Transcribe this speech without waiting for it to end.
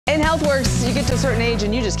HealthWorks, you get to a certain age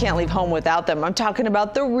and you just can't leave home without them. I'm talking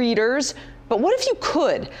about the readers. But what if you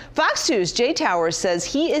could? Fox 2's Jay Towers says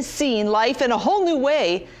he is seeing life in a whole new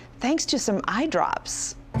way thanks to some eye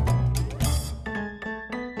drops.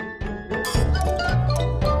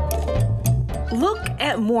 Look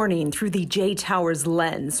at morning through the Jay Towers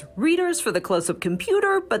lens. Readers for the close-up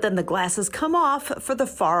computer, but then the glasses come off for the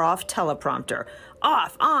far-off teleprompter.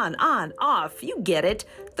 Off, on, off. You get it.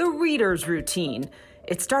 The reader's routine.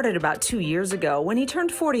 It started about 2 years ago when he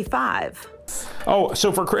turned 45. Oh,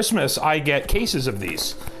 so for Christmas, I get cases of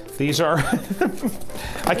these. These are,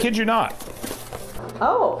 I kid you not.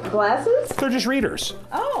 Oh, glasses? They're just readers.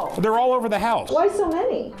 Oh. They're all over the house. Why so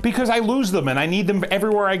many? Because I lose them and I need them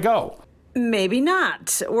everywhere I go. Maybe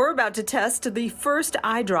not. We're about to test the first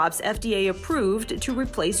eye drops FDA approved to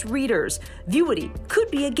replace readers. Vuity could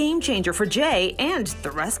be a game changer for Jay and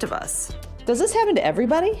the rest of us. Does this happen to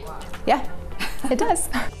everybody? Yeah, it does.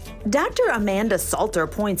 Dr. Amanda Salter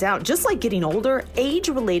points out, just like getting older,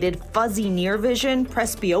 age-related fuzzy near vision,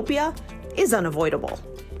 presbyopia, is unavoidable.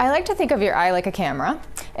 I like to think of your eye like a camera.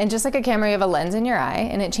 And just like a camera, you have a lens in your eye,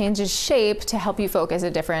 and it changes shape to help you focus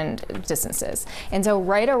at different distances. And so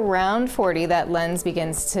right around 40, that lens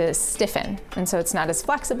begins to stiffen. And so it's not as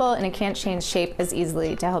flexible, and it can't change shape as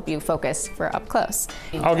easily to help you focus for up close.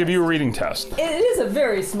 I'll give you a reading test. It is a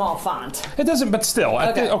very small font. It doesn't, but still.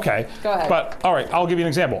 Okay. Go ahead. But, all right, I'll give you an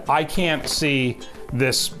example. I can't see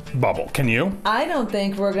this bubble. Can you? I don't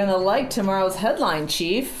think we're gonna like tomorrow's headline,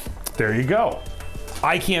 Chief. There you go.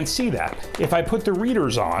 I can't see that. If I put the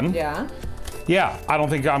readers on, yeah, I don't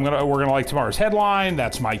think we're gonna like tomorrow's headline.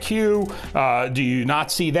 That's my cue. Do you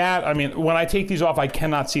not see that? I mean, when I take these off, I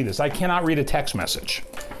cannot see this. I cannot read a text message.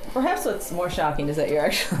 Perhaps what's more shocking is that you're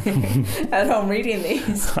actually at home reading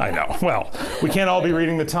these. I know. Well, we can't all be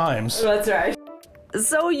reading the Times. That's right.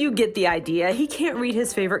 So you get the idea. He can't read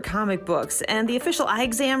his favorite comic books, and the official eye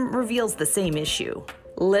exam reveals the same issue.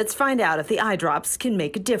 Let's find out if the eye drops can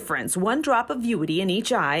make a difference. 1 drop of Vuity in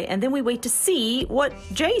each eye, and then we wait to see what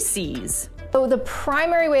Jay sees. So the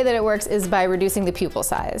primary way that it works is by reducing the pupil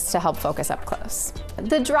size to help focus up close.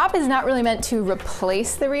 The drop is not really meant to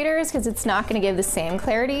replace the readers because it's not going to give the same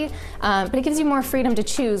clarity, but it gives you more freedom to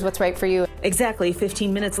choose what's right for you. Exactly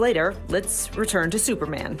 15 minutes later, let's return to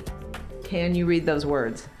Superman. Can you read those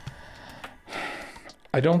words?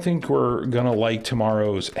 I don't think we're gonna like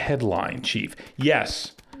tomorrow's headline, Chief.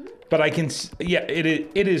 Yes, but I can, yeah,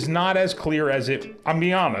 it is not as clear as I'm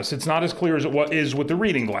being honest, it's not as clear as it is with the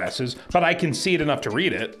reading glasses, but I can see it enough to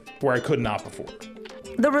read it, where I could not before.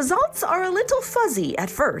 The results are a little fuzzy at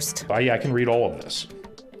first. Yeah, I can read all of this.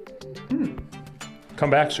 Come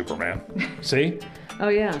back, Superman. See? Oh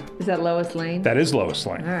yeah, is that Lois Lane? That is Lois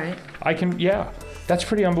Lane. All right. I can, yeah, that's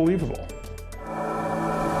pretty unbelievable.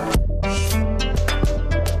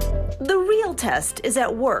 The real test is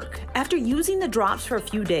at work. After using the drops for a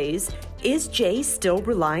few days, is Jay still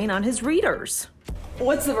relying on his readers?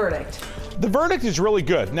 What's the verdict? The verdict is really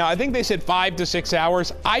good. Now, I think they said 5 to 6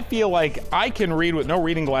 hours. I feel like I can read with no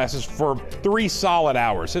reading glasses for 3 solid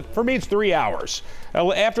hours. For me, it's 3 hours.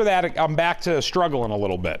 After that, I'm back to struggling a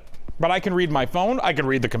little bit. But I can read my phone, I can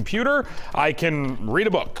read the computer, I can read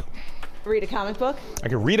a book. Read a comic book? I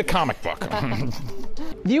can read a comic book.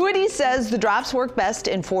 Vuity says the drops work best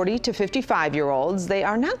in 40 to 55-year-olds. They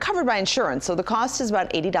are not covered by insurance, so the cost is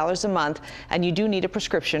about $80 a month, and you do need a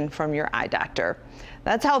prescription from your eye doctor.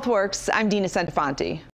 That's HealthWorks. I'm Dina Santafanti.